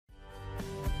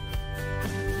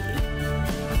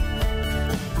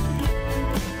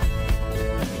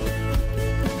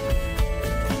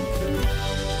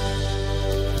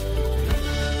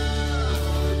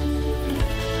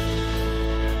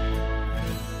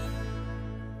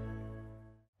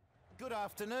Good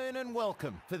afternoon and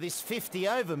welcome for this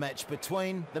 50-over match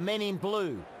between the men in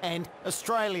blue and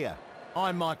Australia.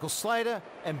 I'm Michael Slater,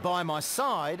 and by my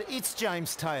side, it's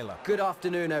James Taylor. Good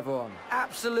afternoon, everyone.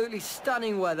 Absolutely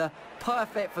stunning weather,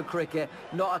 perfect for cricket,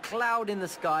 not a cloud in the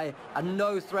sky, and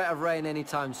no threat of rain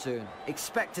anytime soon.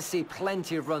 Expect to see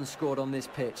plenty of runs scored on this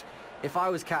pitch. If I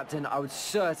was captain, I would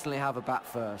certainly have a bat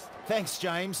first. Thanks,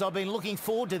 James. I've been looking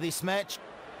forward to this match.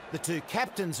 The two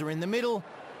captains are in the middle.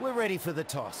 We're ready for the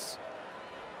toss.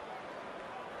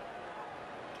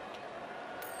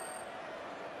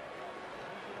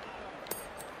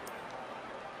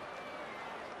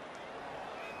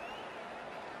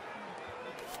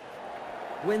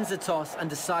 Wins the toss and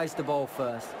decides to bowl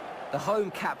first. The home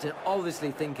captain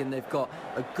obviously thinking they've got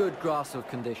a good grasp of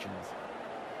conditions.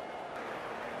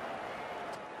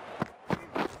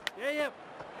 Yep.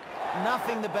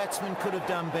 Nothing the batsman could have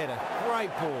done better.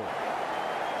 Great ball.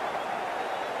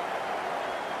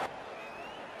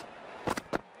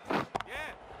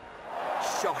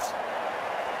 Shot.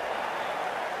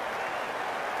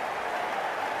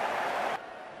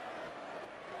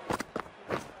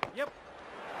 Yep.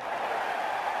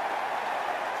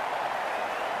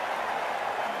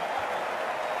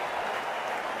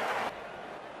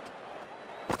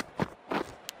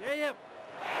 Yep.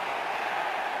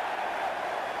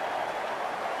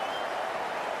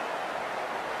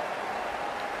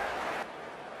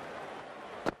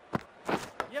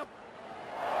 Yep.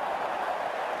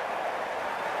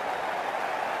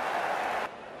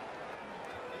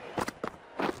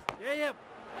 Yep.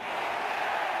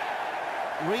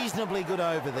 Reasonably good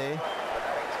over there.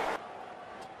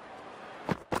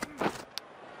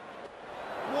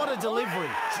 What a delivery.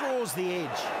 Draws the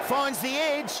edge. Finds the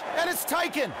edge, and it's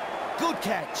taken. Good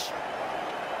catch.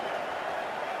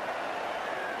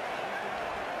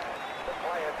 The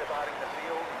player dividing the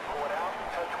field caught out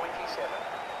for 27.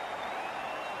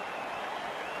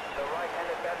 The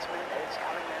right-handed batsman is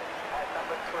coming in at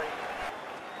number 3.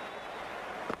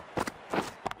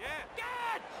 Yeah.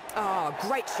 Catch! Oh,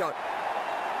 great shot.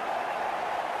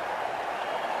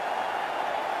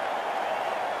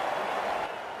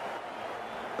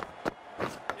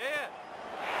 Yeah.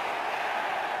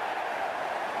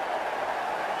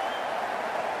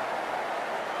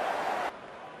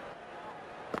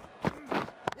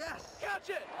 Yes! Catch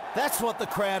it! That's what the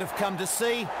crowd have come to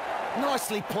see.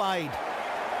 Nicely played.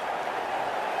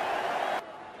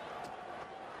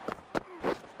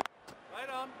 Right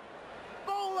on.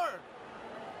 Bowler!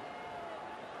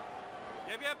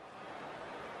 Yep. Yep.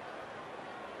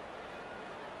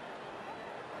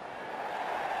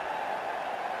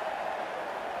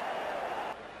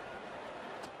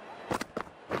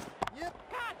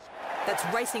 Catch! That's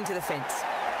racing to the fence.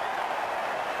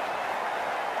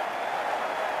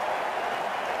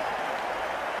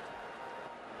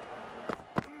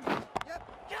 Yep.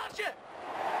 Catch it!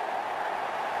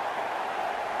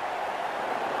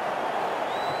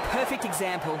 Perfect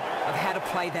example of how to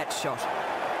play that shot.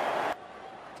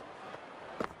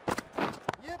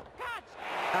 Yep. Catch!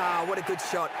 Ah, what a good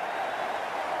shot.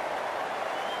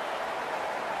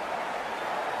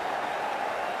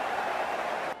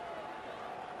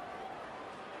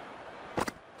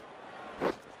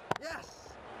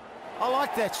 Yes! I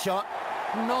like that shot.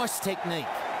 Nice technique.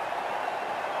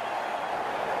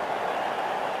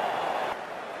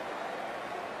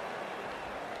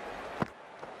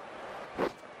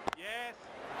 Yes.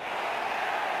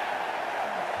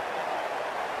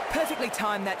 Perfectly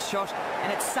timed that shot,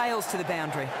 and it sails to the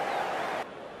boundary.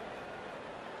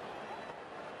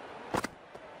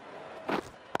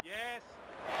 Yes.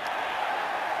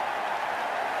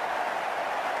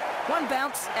 One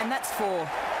bounce, and that's 4.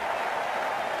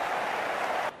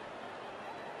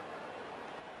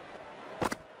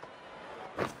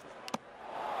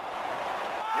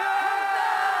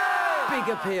 Big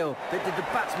appeal, but did the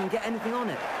batsman get anything on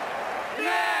it?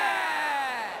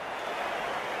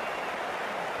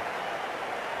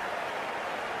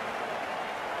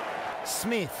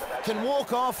 Smith can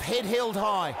walk off head held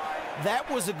high. That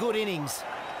was a good innings.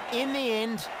 In the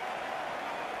end,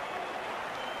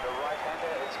 The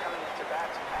right-hander is coming into bat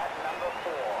at number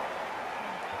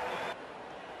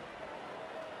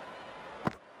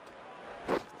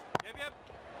 4. Yep.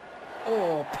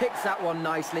 Oh, picks that one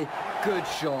nicely. Good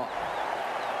shot.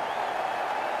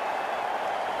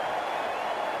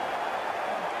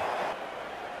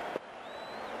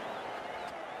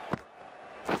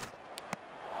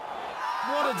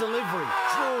 What a delivery.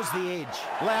 Draws the edge.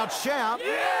 Loud shout.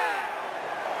 Yeah!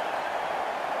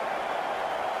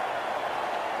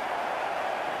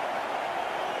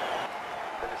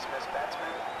 The dismissed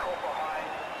batsman caught behind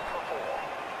for 4.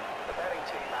 The batting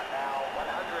team are now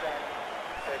 100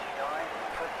 39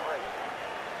 for 3.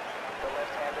 The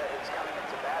left-hander is coming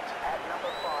into bat at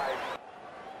number 5.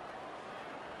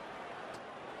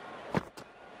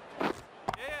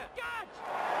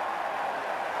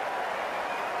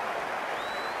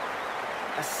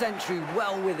 A century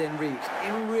well within reach,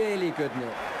 in really good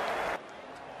nick.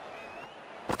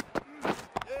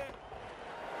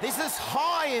 This is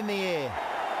high in the air.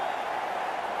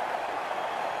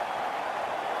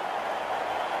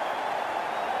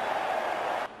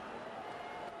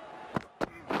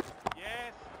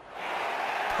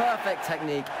 Perfect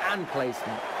technique and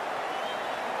placement.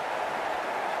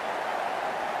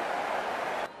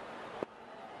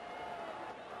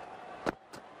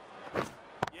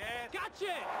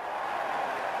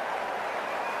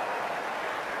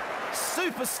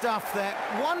 Super stuff that.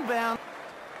 One bound.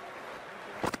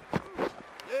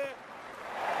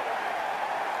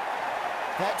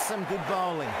 That's some good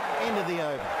bowling. End of the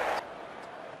over.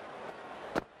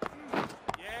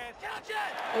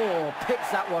 Oh, picks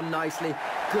that one nicely.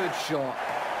 Good shot.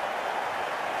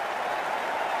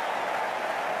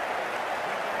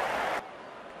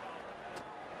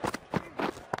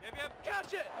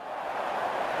 Catch it!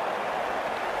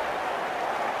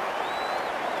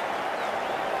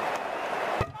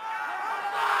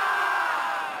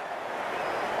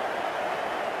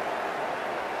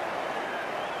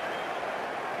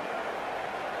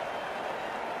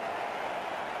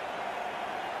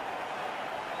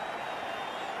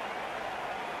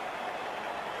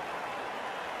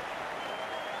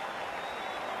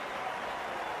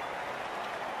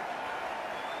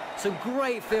 Some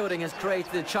great fielding has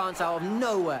created a chance out of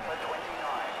nowhere. For 29.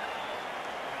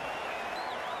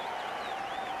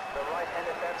 The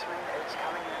right-handed batsman is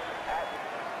coming in at...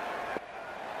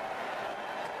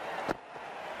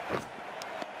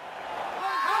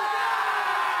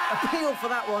 Appeal for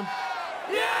that one.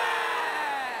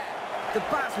 Yeah! The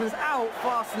batsman's out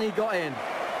faster than he got in.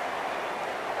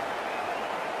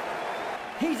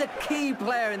 He's a key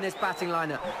player in this batting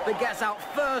lineup, but gets out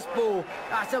first ball.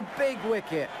 That's a big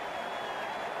wicket.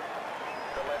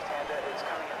 The left-hander is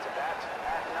coming into bat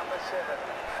at number 7.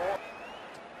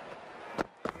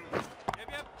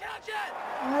 4. Catch it!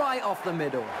 Right off the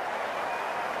middle.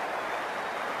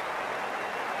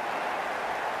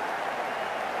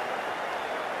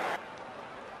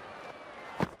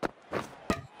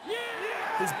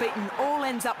 He's beaten all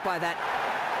ends up by that.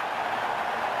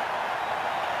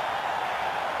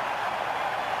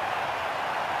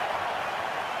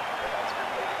 The batsman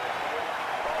leading the field,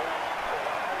 bowling for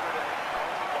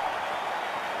 121.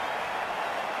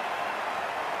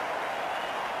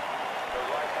 The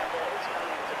right-hander is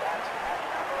coming into bat at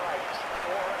number 8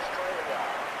 for Australia.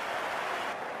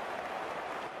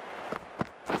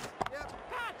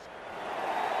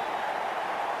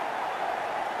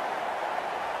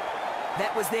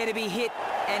 That was there to be hit,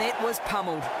 and it was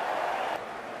pummeled.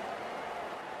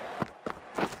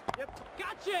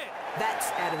 Gotcha!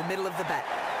 That's out of the middle of the bat.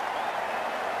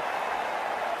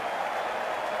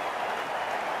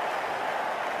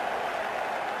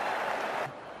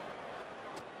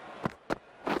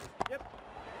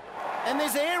 And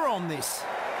there's air on this.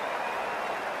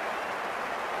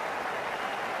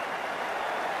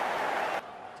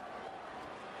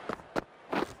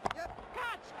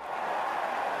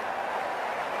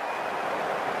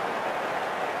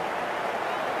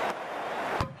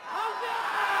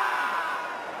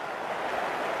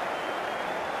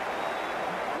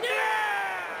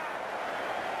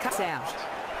 Cuts out.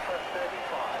 For 35.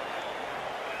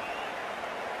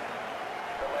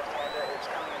 The left-hander is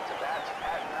coming into bat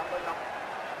at number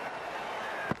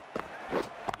 9.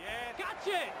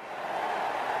 Gotcha!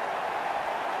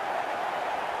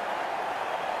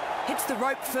 Hits the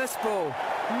rope first ball.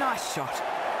 Nice shot.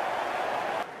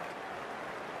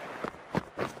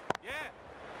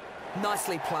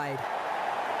 Nicely played.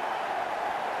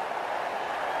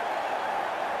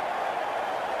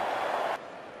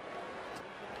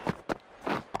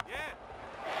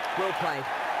 Well played.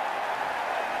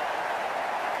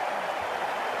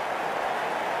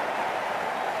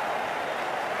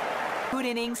 Good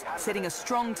innings, setting a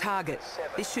strong target.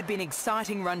 This should be an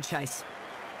exciting run chase.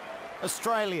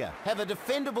 Australia have a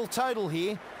defendable total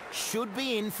here. Should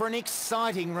be in for an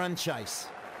exciting run chase.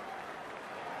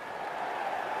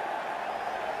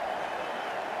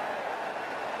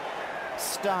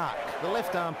 Stark, the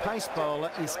left-arm pace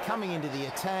bowler, is coming into the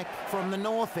attack from the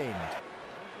north end.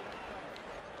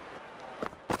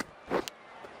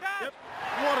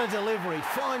 What a delivery,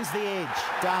 finds the edge.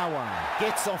 Darwan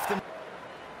gets off the...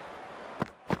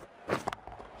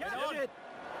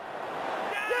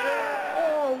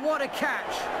 Oh, what a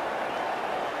catch!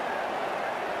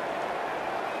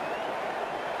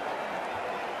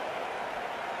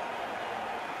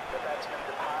 batsman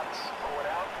departs, forward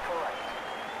out for 8.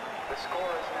 The score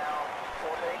is now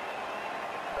 14.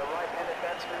 The right-handed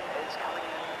batsman is coming in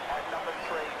at number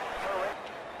 3 for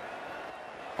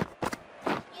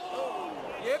 8.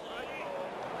 Yep.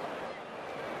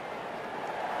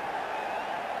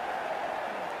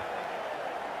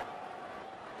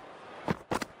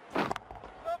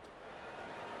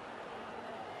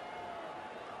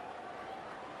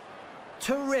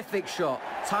 Terrific shot.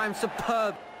 Time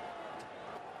superb.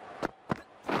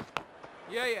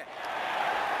 Yeah, yeah.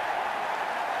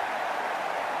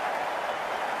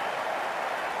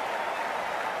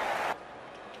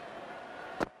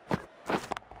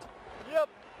 Yep.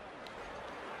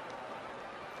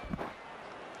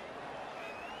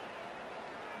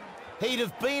 He'd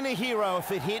have been a hero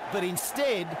if it hit, but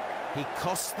instead, he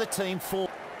cost the team 4.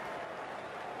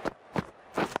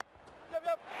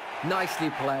 Nicely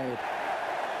played.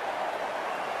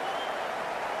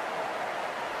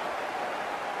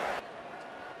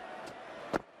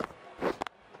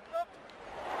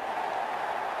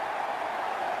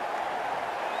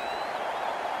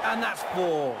 And that's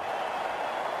 4.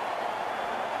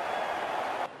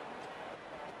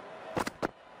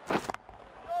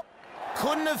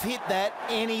 Couldn't have hit that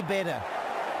any better.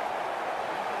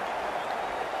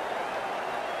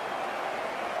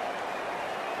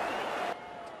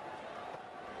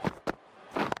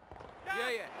 Yeah,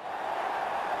 yeah.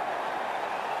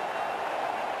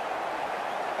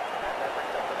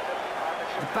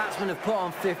 The batsmen have put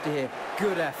on 50 here.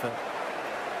 Good effort.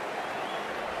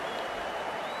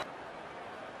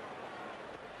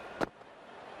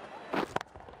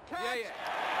 Yeah, yeah.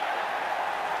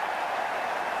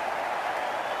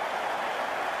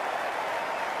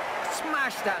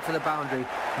 Smash that to the boundary.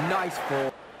 Nice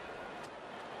ball.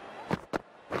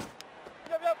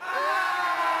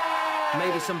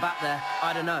 Maybe some back there.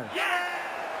 I don't know.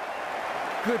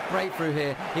 Good breakthrough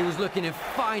here. He was looking in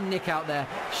fine nick out there.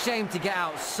 Shame to get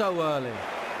out so early.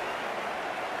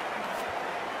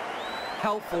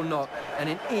 Helpful knock and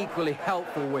an equally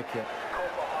helpful wicket. Call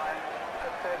behind for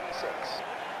 36.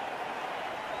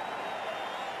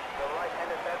 The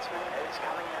right-handed batsman is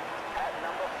coming in at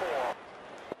number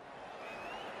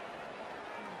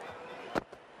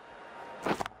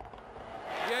 4.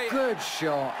 Yeah, yeah. Good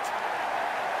shot.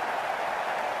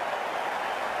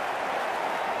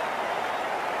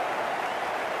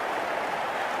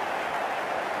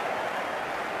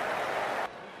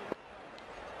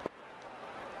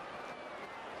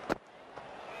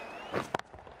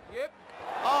 Yep.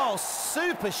 Oh,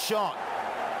 super shot.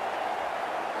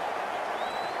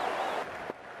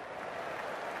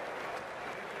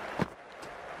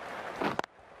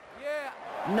 Yeah.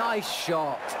 Nice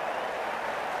shot.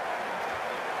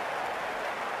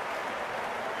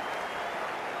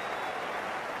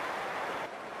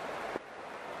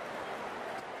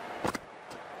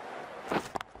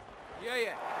 Yeah,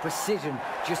 yeah. Precision,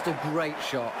 just a great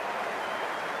shot.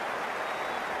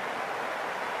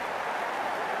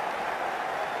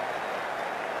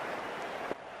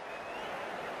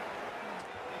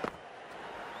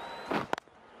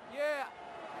 Yeah.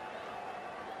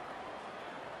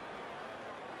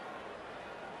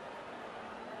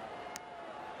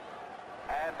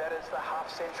 And that is the half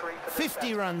century for this 50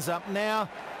 batsman. runs up now.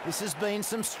 This has been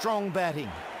some strong batting.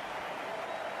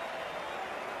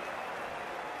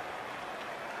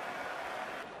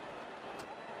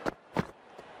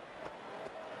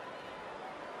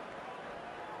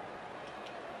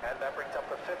 And that brings up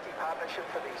the 50 partnership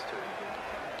for these two.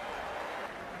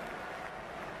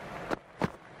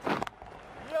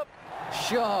 Yep.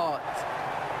 Shot.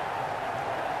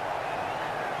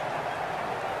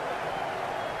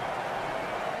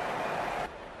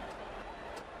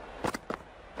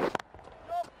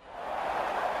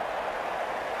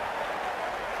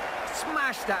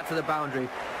 Smash that to the boundary.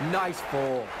 Nice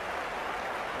ball.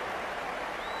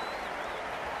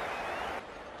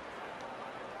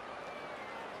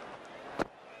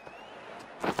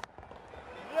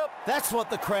 That's what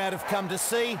the crowd have come to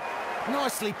see.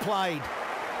 Nicely played.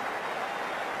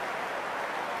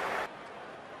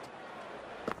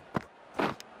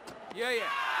 Yeah, yeah.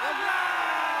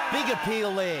 Big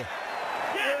appeal there.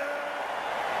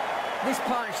 This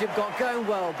partnership got going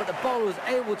well, but the bowler was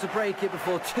able to break it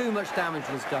before too much damage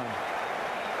was done.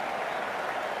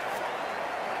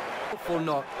 Helpful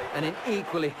knock and an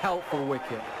equally helpful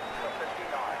wicket. For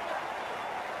 59.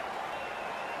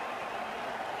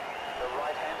 The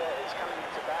right-hander is coming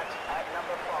into bat at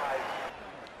number 5.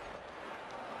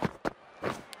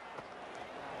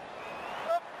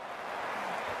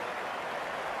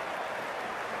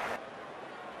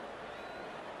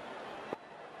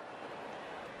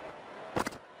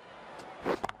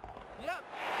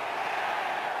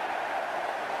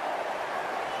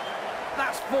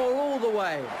 Ps4 all the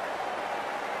way.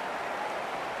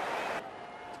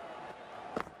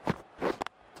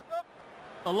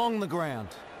 Along the ground.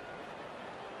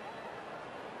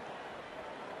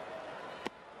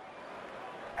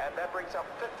 And that brings up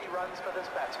 50 runs for this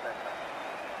batsman.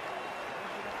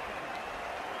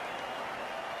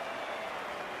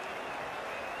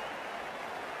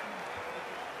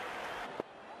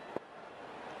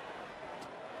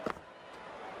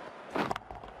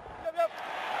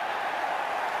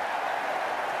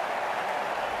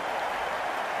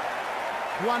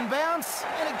 One bounce,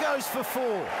 and it goes for 4.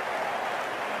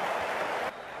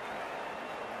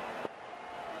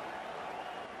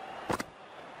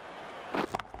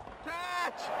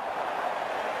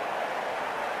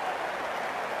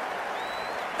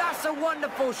 That's a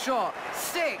wonderful shot.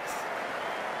 6.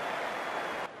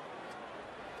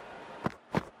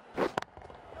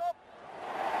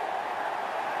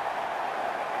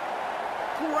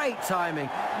 Great timing.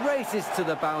 Races to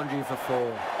the boundary for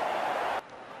 4.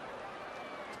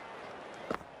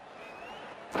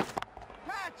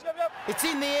 It's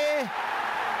in the air.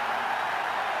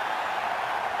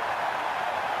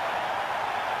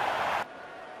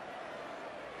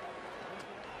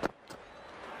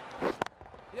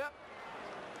 Yep.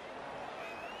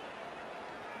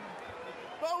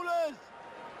 Bowlers!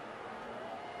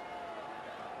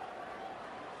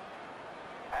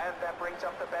 And that brings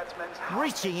up the batsman's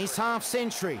Reaching his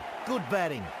half-century. Good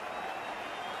batting.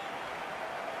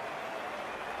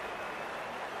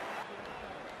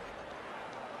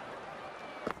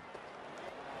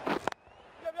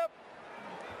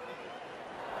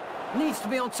 Needs to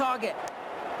be on target.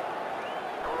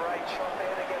 Great shot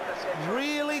there to get the century.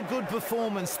 Really good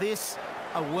performance this.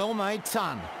 A well-made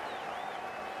ton.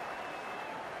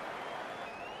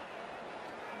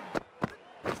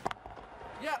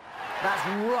 Yep. That's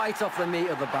right off the meat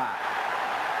of the bat.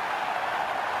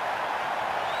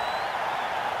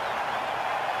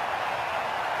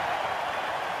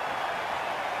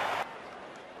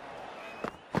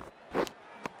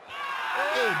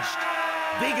 Edged.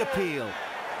 Big appeal.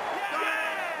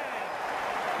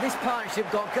 This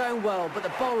partnership got going well, but the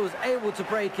bowler was able to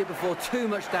break it before too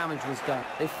much damage was done.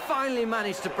 They finally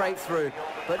managed to break through,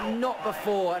 but not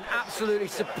before an absolutely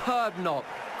superb knock.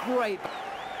 Great.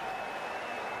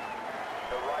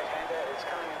 The right-hander is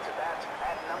coming into bat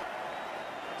at number...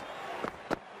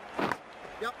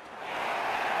 Yep.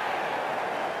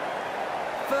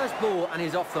 First ball, and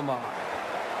he's off the mark.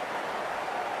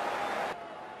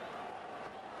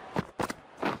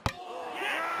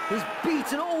 He's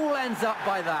beaten all ends up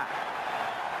by that.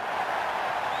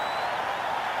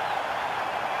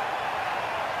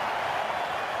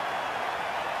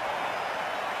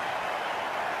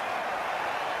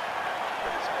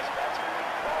 The dismissed batsman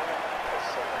bowling for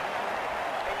 7.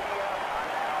 India are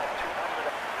now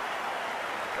 200.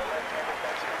 The left-handed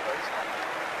batsman is coming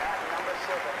in at number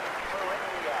 7 for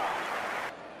India.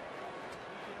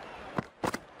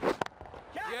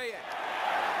 Yeah, yeah.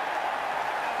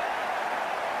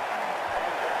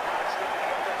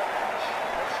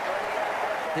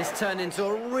 This turned into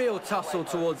a real tussle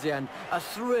towards the end. A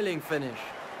thrilling finish.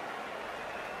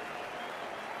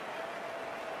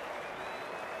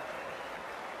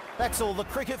 That's all the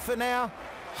cricket for now.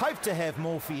 Hope to have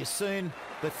more for you soon.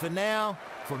 But for now,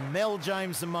 from Mel,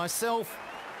 James and myself,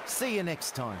 see you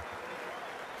next time.